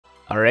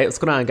Alright, what's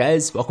going on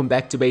guys? Welcome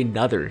back to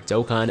another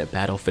Dokkan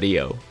battle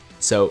video.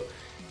 So,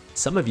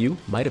 some of you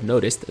might have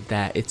noticed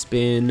that it's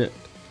been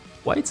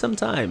quite some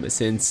time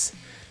since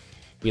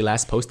we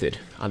last posted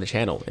on the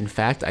channel. In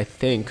fact, I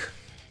think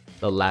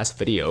the last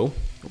video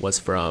was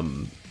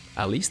from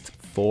at least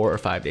 4 or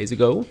 5 days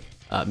ago.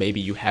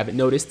 Maybe you haven't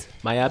noticed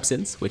my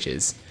absence, which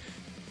is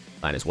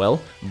fine as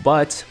well.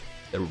 But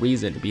the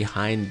reason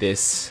behind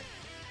this,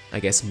 I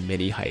guess,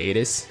 mini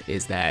hiatus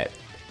is that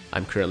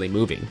I'm currently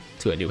moving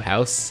to a new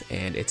house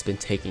and it's been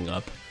taking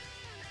up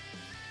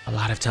a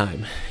lot of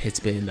time. It's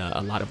been a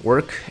lot of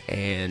work,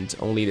 and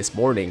only this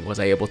morning was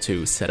I able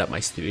to set up my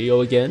studio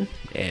again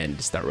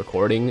and start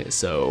recording.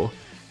 So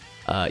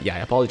yeah, I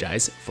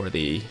apologize for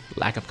the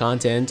lack of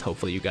content.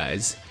 Hopefully you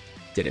guys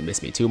didn't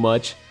miss me too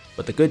much.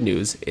 But the good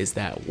news is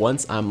that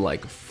once I'm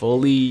like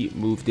fully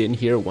moved in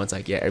here, once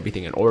I get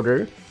everything in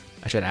order,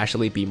 I should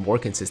actually be more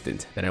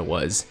consistent than I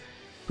was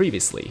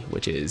previously,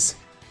 which is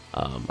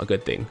a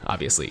good thing,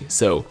 obviously.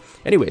 So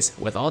anyways,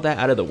 with all that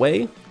out of the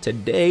way,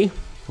 today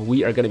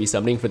we are going to be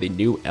summoning for the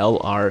new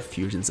LR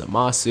Fusion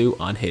Zamasu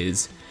on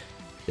his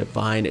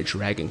Divine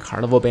Dragon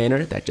Carnival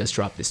banner that just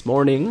dropped this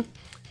morning.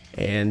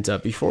 And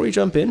before we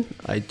jump in,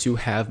 I do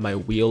have my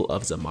Wheel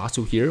of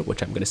Zamasu here,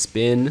 which I'm going to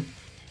spin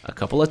a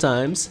couple of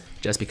times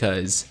just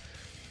because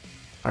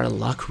our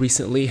luck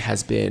recently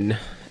has been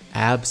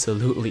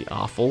absolutely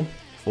awful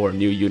for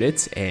new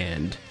units,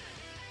 and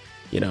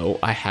you know,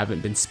 I haven't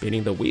been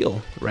spinning the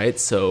wheel, right?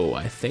 So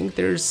I think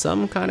there's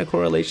some kind of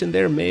correlation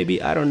there,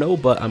 maybe, I don't know,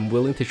 but I'm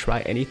willing to try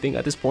anything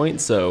at this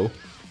point. So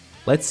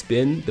let's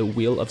spin the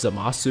Wheel of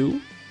Zamasu.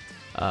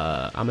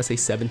 I'm gonna say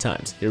 7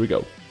 times. Here we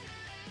go.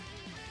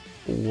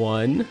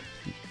 1,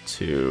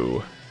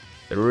 2,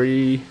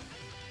 3,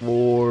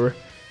 4,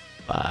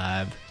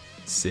 5,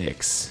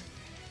 6,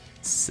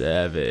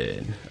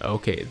 7.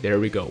 Okay, there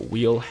we go.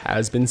 Wheel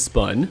has been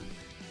spun.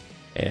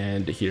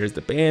 And here's the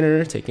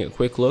banner, taking a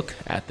quick look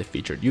at the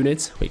featured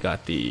units. We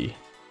got the,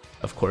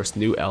 of course,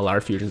 new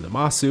LR Fusion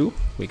Zamasu.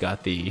 We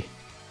got the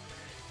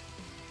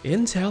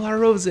Intel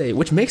Rose,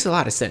 which makes a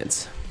lot of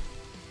sense.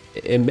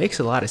 It makes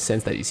a lot of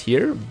sense that he's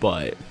here,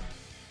 but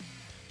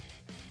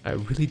I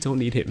really don't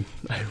need him.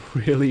 I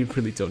really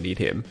don't need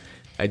him.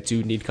 I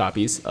do need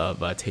copies of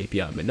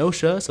Tapia and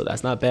Minosha, so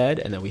that's not bad.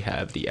 And then we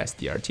have the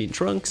SDR Teen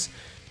Trunks,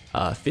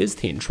 Fizz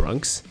Teen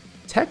Trunks,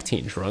 Tech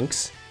Teen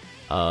Trunks,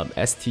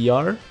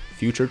 STR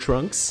Future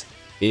Trunks,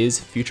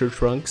 Future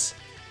Trunks,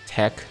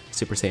 Tech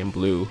Super Saiyan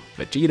Blue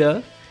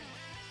Vegeta,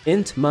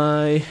 Int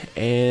My,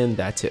 and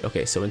that's it.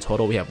 Okay, so in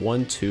total we have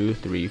 1, 2,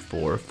 3,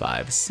 4,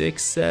 5,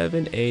 6,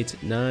 7,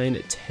 8,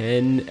 9,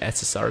 10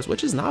 SSRs,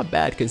 which is not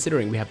bad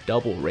considering we have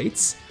double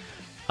rates,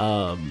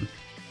 and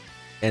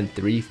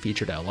 3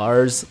 featured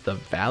LRs. The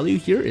value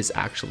here is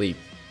actually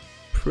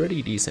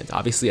pretty decent.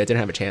 Obviously, I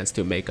didn't have a chance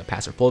to make a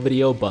pass or pull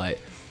video, but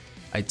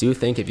I do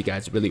think if you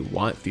guys really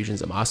want Fusion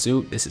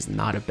Zamasu, this is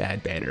not a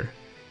bad banner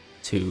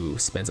to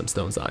spend some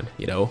stones on,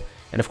 you know?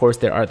 And of course,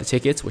 there are the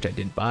tickets, which I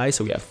did buy,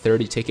 so we have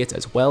 30 tickets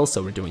as well.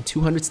 So we're doing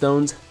 200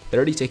 stones,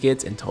 30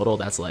 tickets in total.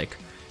 That's like,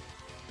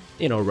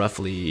 you know,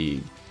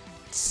 roughly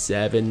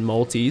 7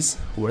 multis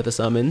worth of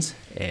summons.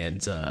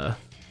 And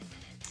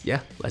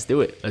yeah, let's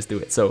do it. Let's do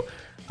it. So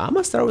I'm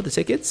gonna start with the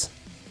tickets.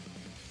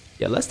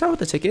 Yeah, let's start with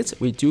the tickets.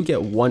 We do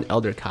get 1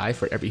 Elder Kai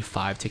for every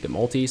 5 ticket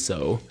multi,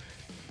 so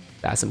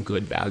that's some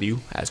good value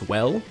as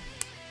well.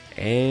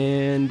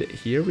 And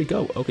here we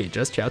go. Okay,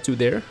 just Chaozu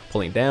there,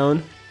 pulling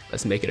down.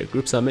 Let's make it a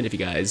group summon. If you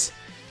guys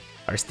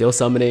are still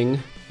summoning,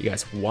 you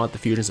guys want the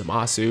Fusion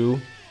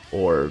Zamasu,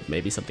 or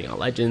maybe something on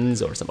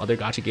Legends or some other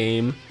gacha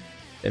game,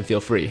 then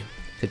feel free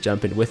to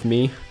jump in with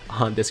me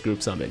on this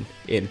group summon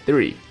in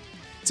 3,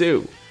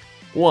 2,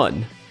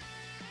 1.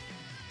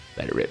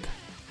 Let it rip.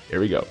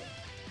 Here we go.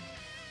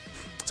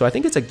 So I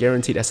think it's a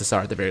guaranteed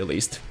SSR at the very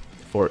least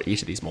for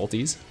each of these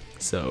multis.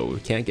 So we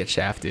can't get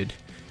shafted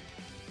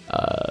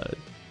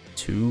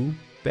too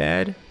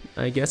bad,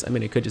 I guess. I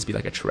mean, it could just be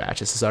like a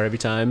trash SSR every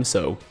time,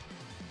 so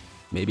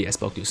maybe I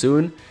spoke too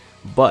soon.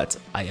 But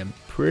I am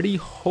pretty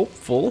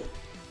hopeful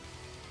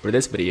for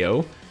this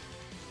video.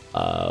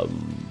 Oh,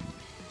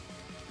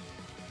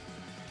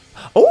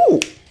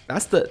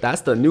 that's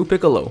the new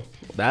Piccolo.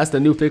 That's the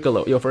new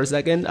Piccolo. Yo, for a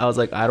second, I was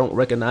like, I don't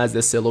recognize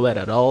this silhouette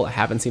at all. I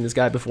haven't seen this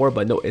guy before,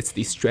 but no, it's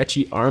the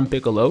stretchy arm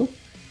Piccolo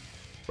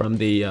from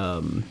the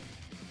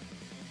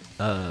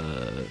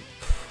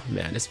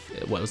man,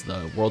 what was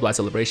the worldwide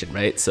celebration,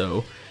 right?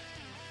 So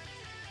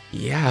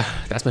yeah,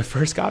 that's my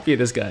first copy of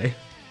this guy.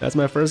 That's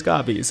my first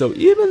copy. So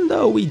even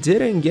though we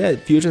didn't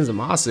get Fusion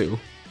Zamasu,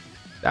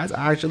 that's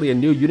actually a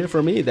new unit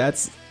for me.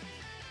 That's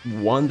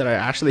one that I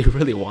actually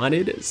really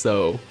wanted.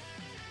 So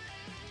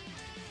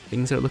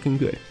things are looking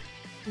good.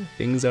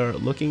 Things are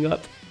looking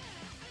up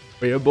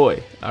for your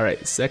boy. All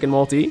right, second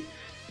multi.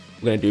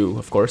 We're gonna do,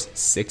 of course,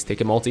 6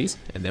 ticket multis,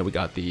 and then we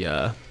got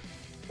the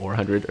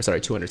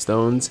 200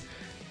 stones.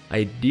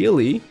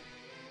 Ideally,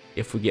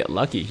 if we get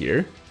lucky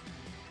here,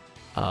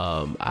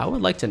 I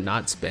would like to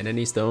not spend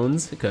any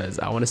stones because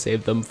I want to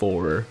save them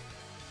for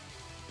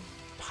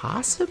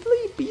possibly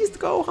Beast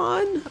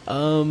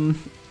Gohan.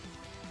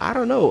 I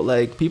don't know.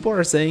 Like, people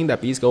are saying that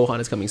Beast Gohan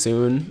is coming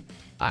soon.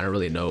 I don't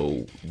really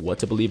know what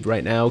to believe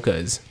right now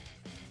because,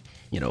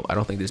 you know, I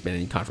don't think there's been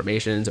any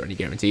confirmations or any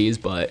guarantees,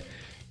 but,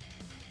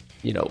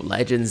 you know,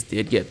 Legends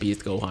did get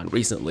Beast Gohan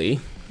recently,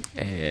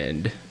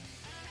 and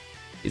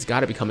he's got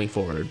to be coming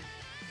for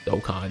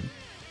Dokkan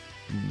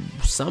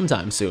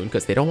sometime soon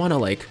because they don't want to,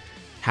 like,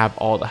 have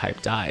all the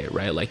hype die,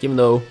 right? Like, even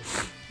though,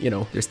 you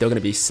know, there's still going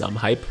to be some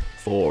hype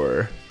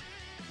for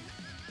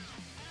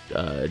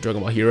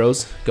Dragon Ball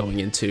Heroes going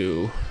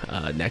into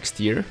next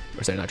year,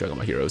 or sorry, not Dragon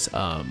Ball Heroes,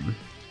 what am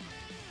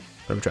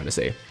I trying to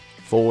say,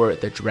 for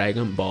the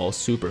Dragon Ball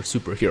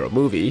superhero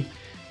movie.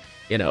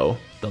 You know,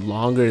 the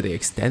longer they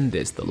extend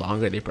this, the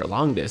longer they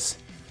prolong this,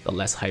 the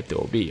less hype there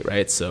will be,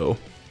 right? So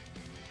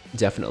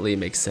definitely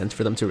makes sense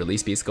for them to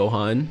release Beast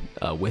Gohan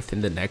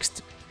within the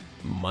next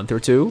month or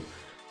two.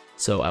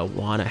 So I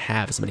want to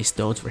have as many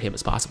stones for him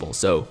as possible.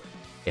 So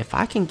if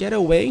I can get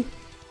away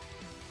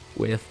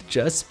with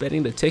just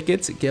spending the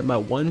tickets, get my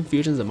one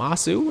Fusion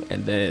Zamasu,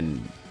 and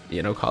then,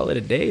 you know, call it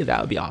a day, that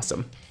would be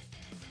awesome.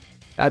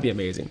 That'd be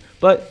amazing.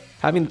 But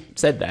having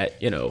said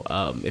that, you know,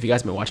 if you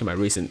guys have been watching my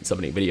recent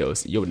summoning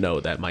videos, you would know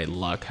that my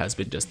luck has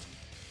been just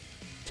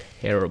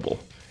terrible.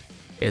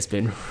 It's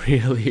been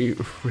really,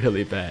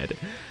 really bad.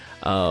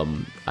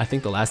 I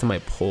think the last time I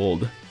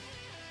pulled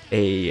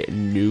a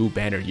new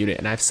banner unit,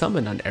 and I've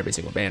summoned on every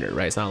single banner,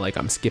 right? It's not like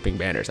I'm skipping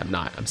banners. I'm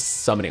not. I'm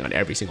summoning on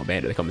every single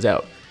banner that comes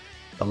out.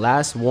 The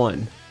last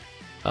one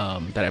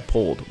that I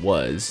pulled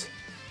was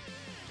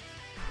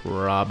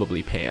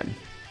probably Pan.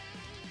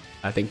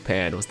 I think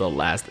Pan was the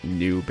last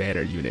new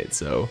banner unit,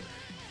 so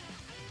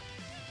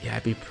yeah,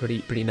 it'd be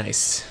pretty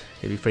nice.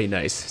 It'd be pretty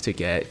nice to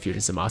get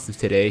Fusion Zamasu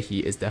today. He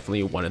is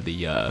definitely one of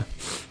the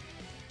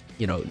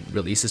you know,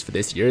 releases for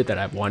this year that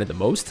I've wanted the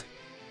most,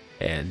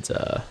 and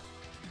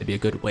it'd be a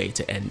good way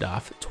to end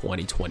off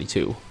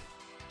 2022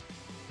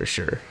 for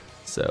sure.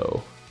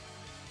 So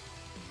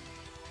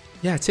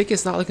yeah,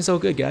 ticket's not looking so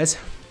good, guys.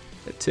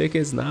 The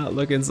ticket's not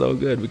looking so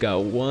good. We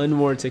got one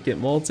more ticket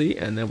multi,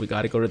 and then we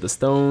got to go to the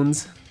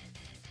stones.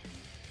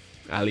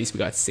 At least we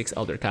got 6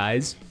 Elder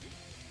Kais.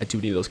 I do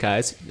need those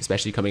Kais,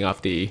 especially coming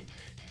off the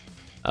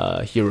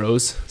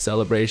Heroes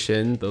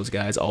celebration. Those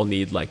guys all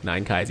need like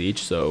 9 Kais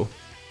each, so,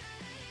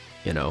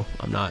 you know,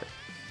 I'm not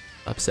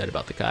upset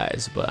about the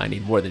Kais, but I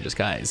need more than just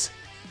Kais.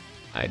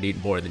 I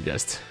need more than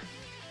just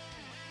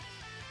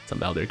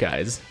some Elder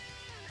Kais.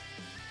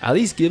 At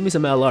least give me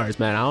some LRs,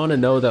 man. I want to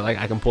know that, like,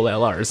 I can pull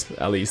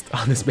LRs, at least,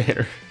 on this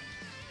banner.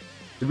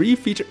 3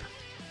 feature...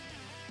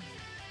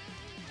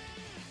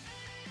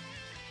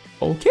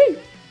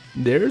 Okay,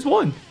 there's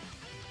one.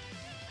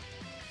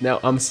 Now,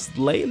 I'm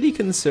slightly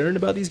concerned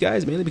about these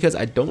guys, mainly because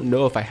I don't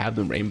know if I have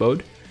them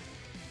rainbowed.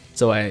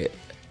 So I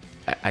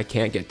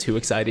can't get too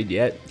excited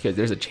yet, because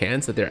there's a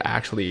chance that they're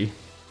actually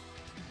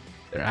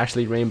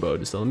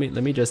rainbowed. So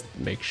let me just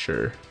make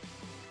sure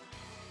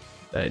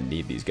that I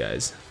need these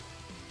guys.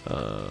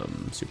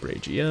 Super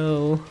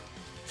AGL.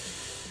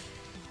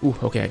 Ooh,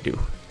 okay, I do.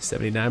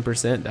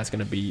 79%. That's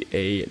gonna be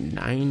a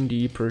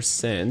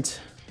 90%.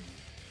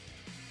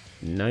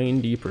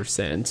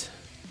 90%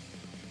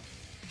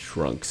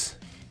 Trunks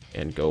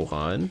and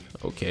Gohan.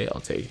 Okay,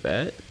 I'll take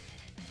that.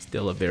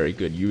 Still a very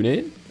good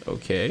unit.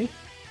 Okay.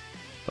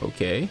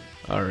 Okay.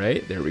 All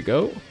right, there we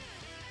go.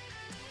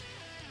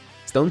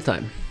 Stones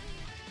time.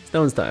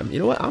 Stones time. You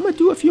know what? I'm gonna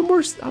do a few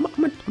more. I'm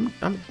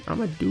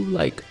gonna do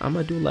like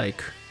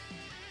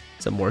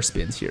some more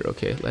spins here.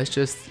 Okay, let's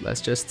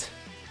just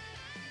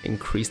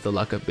increase the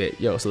luck a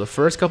bit. Yo, so the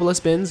first couple of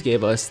spins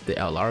gave us the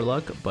LR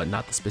luck, but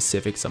not the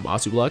specific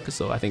Zamasu luck.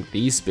 So I think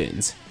these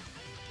spins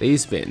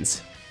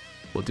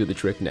will do the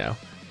trick now.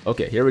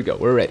 Okay, here we go.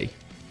 We're ready.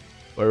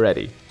 We're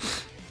ready.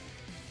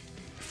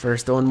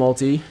 First on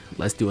multi.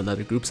 Let's do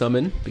another group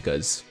summon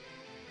because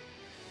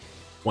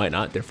why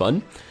not? They're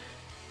fun.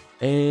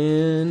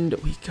 And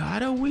we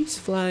got a Whis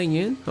flying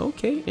in.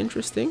 Okay,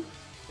 interesting.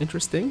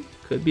 Interesting.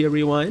 Could be a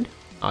rewind,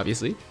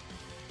 obviously.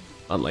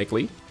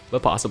 Unlikely,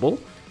 but possible.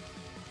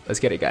 Let's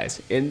get it,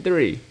 guys. In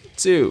 3,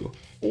 2,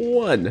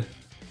 1.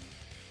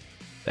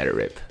 Let it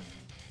rip.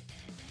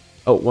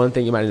 Oh, one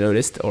thing you might have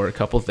noticed, or a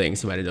couple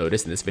things you might have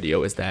noticed in this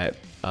video, is that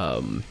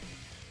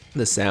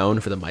the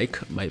sound for the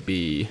mic might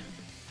be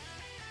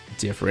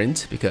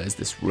different because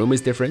this room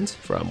is different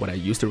from what I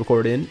used to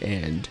record in,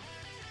 and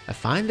I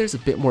find there's a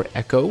bit more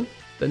echo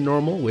than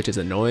normal, which is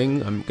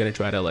annoying. I'm gonna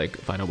try to like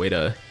find a way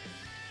to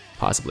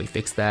possibly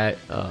fix that.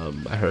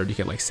 I heard you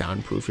can like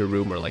soundproof your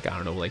room, or like, I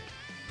don't know, like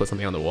put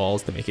something on the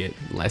walls to make it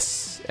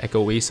less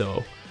echoey,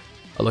 so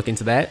I'll look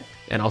into that.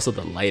 And also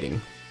the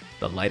lighting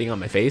on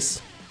my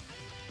face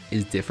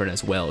is different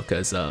as well,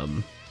 because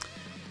I'm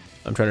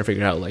trying to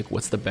figure out like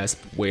what's the best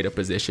way to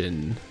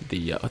position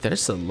the oh,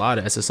 there's a lot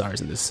of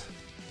SSRs in this.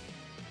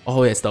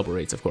 Oh yeah, it's double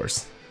rates, of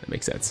course, that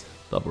makes sense.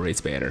 Double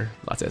rates banner,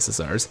 lots of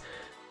SSRs.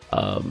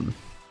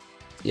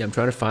 Yeah, I'm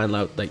trying to find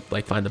out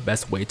like find the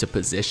best way to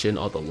position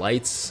all the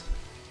lights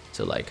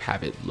to like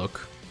have it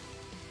look,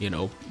 you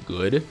know,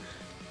 good.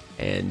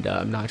 And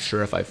I'm not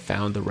sure if I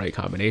found the right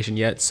combination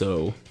yet,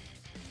 so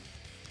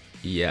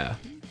yeah,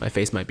 My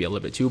face might be a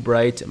little bit too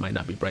bright. It might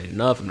not be bright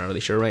enough. I'm not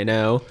really sure right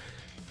now.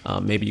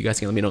 Maybe you guys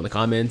can let me know in the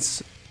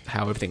comments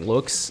how everything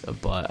looks.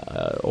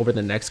 But over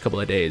the next couple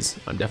of days,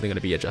 I'm definitely going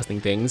to be adjusting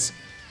things.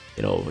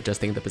 You know,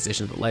 adjusting the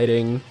position of the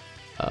lighting.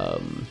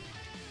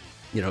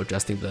 You know,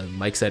 adjusting the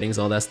mic settings,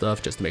 all that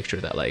stuff, just to make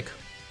sure that like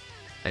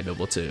I'm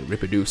able to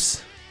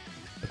reproduce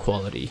the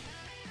quality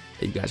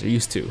that you guys are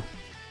used to,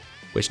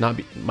 which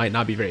might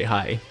not be very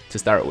high to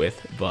start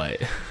with, but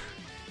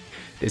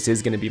this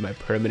is going to be my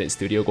permanent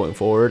studio going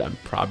forward. I'm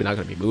probably not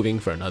going to be moving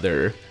for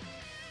another,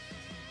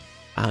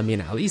 I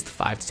mean, at least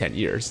 5 to 10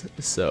 years.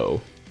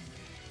 So,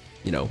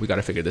 you know, we got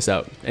to figure this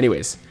out.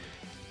 Anyways,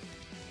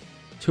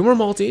 2 more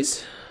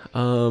multis.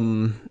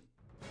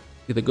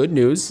 The good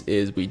news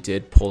is we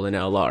did pull an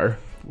LR,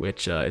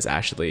 which is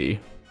actually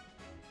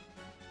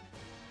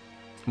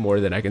more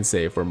than I can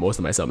say for most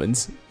of my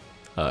summons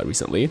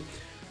recently.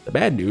 The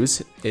bad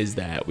news is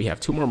that we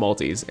have 2 more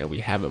multis and we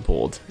haven't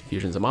pulled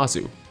Fusion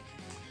Zamasu.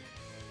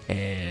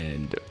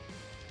 And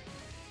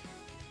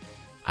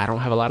I don't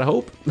have a lot of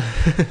hope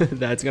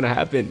that's gonna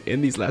happen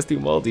in these last 2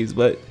 multis,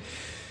 but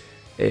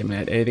hey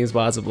man, anything's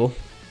possible.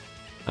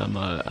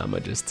 I'ma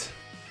just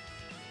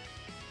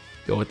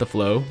go with the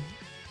flow.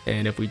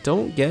 And if we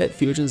don't get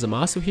Fusion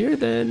Zamasu here,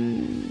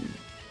 then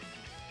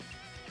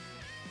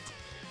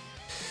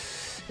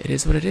it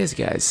is what it is,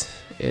 guys.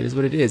 It is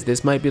what it is.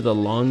 This might be the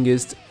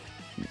longest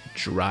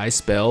dry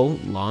spell,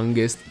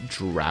 longest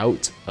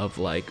drought of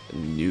like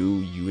new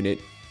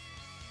unit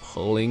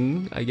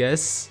pulling, I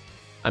guess.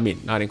 I mean,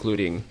 not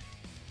including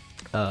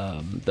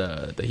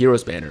the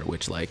Heroes banner,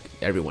 which like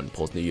everyone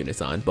pulls new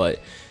units on. But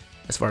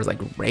as far as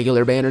like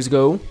regular banners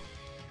go,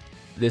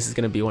 this is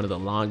gonna be one of the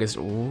longest.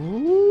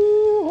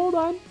 Ooh, hold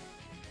on.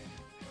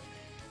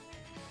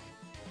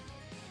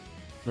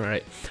 All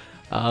right.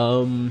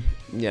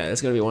 Yeah,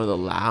 it's gonna be one of the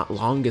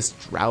longest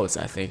droughts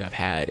I think I've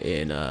had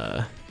in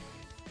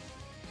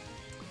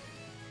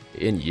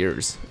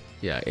years.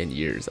 Yeah, in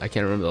years. I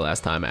can't remember the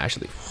last time I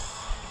actually.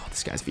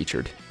 This guy's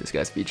featured. This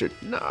guy's featured.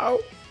 No.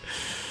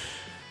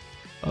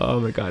 Oh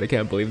my god, I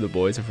can't believe the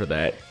boys are for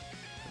that.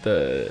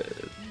 The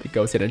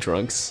Ghost Hidden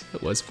Trunks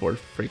was for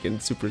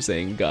freaking Super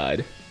Saiyan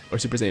God or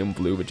Super Saiyan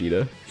Blue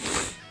Vegeta.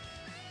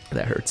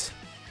 That hurts.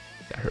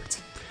 That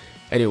hurts.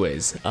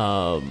 Anyways,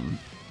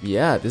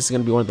 yeah, this is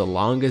gonna be one of the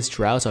longest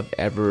droughts I've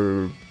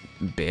ever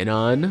been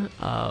on.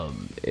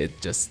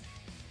 This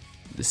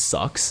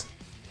sucks.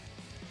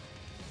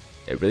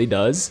 It really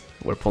does.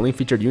 We're pulling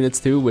featured units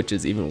too, which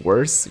is even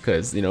worse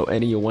because, you know,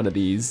 any one of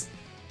these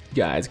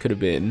guys could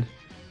have been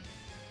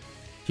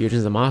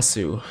Fusion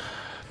Zamasu,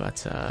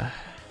 but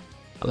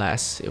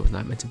alas, it was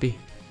not meant to be.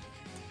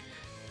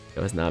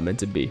 It was not meant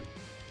to be.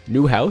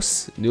 New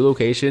house, new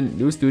location,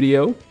 new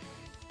studio.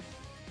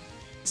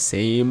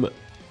 Same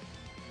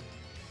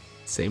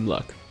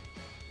luck,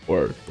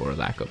 or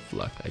lack of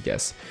luck, I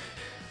guess.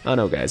 I don't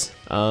know, guys.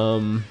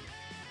 I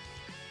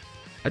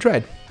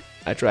tried.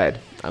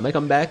 I might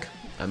come back.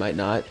 I might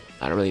not.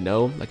 I don't really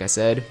know. Like I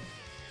said,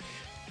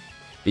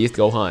 Beast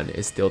Gohan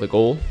is still the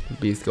goal.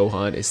 Beast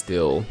Gohan is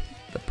still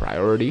the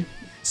priority.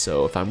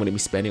 So if I'm going to be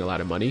spending a lot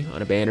of money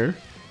on a banner,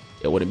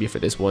 it wouldn't be for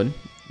this one.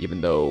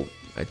 Even though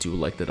I do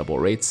like the double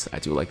rates. I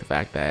do like the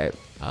fact that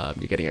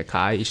you're getting a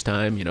Kai each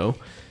time, you know,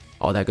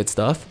 all that good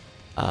stuff.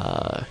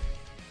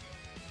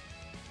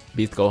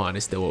 Beast Gohan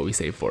is still what we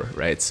save for,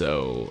 right?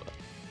 So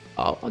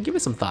I'll give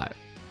it some thought.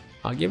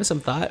 I'll give it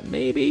some thought.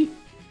 Maybe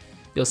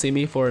you'll see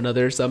me for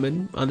another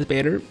summon on this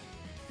banner.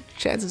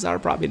 Chances are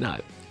probably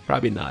not.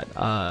 Probably not.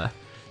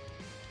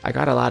 I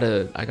got a lot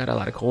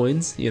of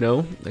coins, you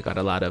know. I got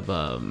a lot of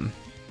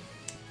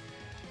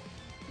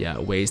yeah,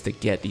 ways to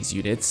get these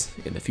units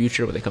in the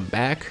future when they come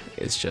back.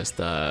 It's just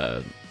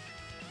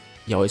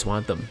you always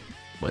want them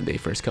when they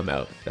first come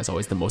out. That's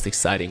always the most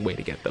exciting way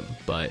to get them,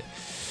 but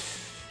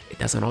it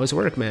doesn't always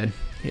work, man.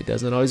 It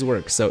doesn't always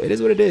work. So it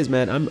is what it is,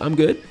 man. I'm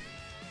good.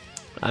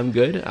 I'm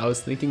good. I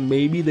was thinking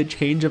maybe the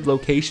change of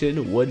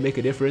location would make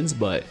a difference,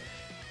 but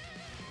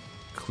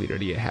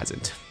clearly it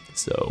hasn't.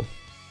 So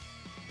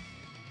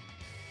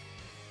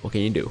what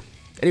can you do?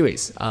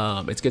 Anyways,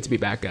 it's good to be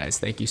back, guys.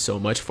 Thank you so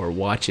much for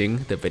watching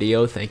the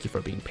video. Thank you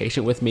for being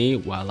patient with me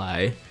while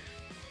I,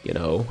 you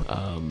know,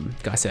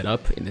 got set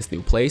up in this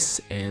new place.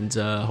 And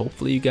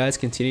hopefully you guys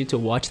continue to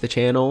watch the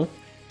channel.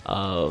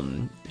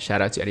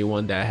 Shout out to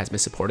anyone that has been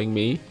supporting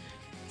me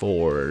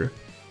for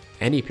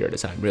any period of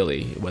time,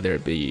 really, whether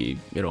it be,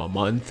 you know, a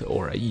month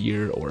or a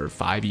year or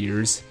 5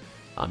 years.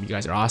 You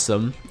guys are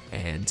awesome,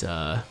 and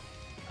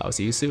I'll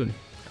see you soon.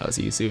 I'll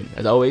see you soon.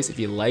 As always, if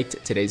you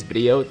liked today's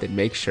video, then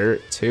make sure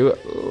to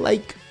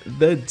like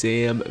the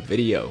damn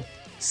video.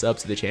 Sub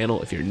to the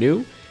channel if you're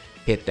new.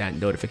 Hit that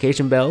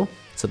notification bell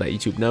so that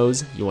YouTube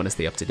knows you want to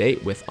stay up to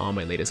date with all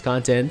my latest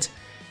content.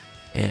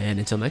 And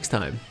until next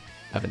time,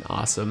 have an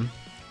awesome,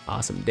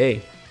 awesome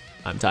day.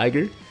 I'm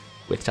Tiger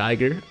with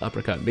Tiger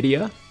Uppercut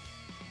Media.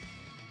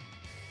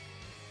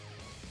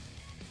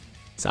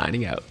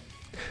 Signing out.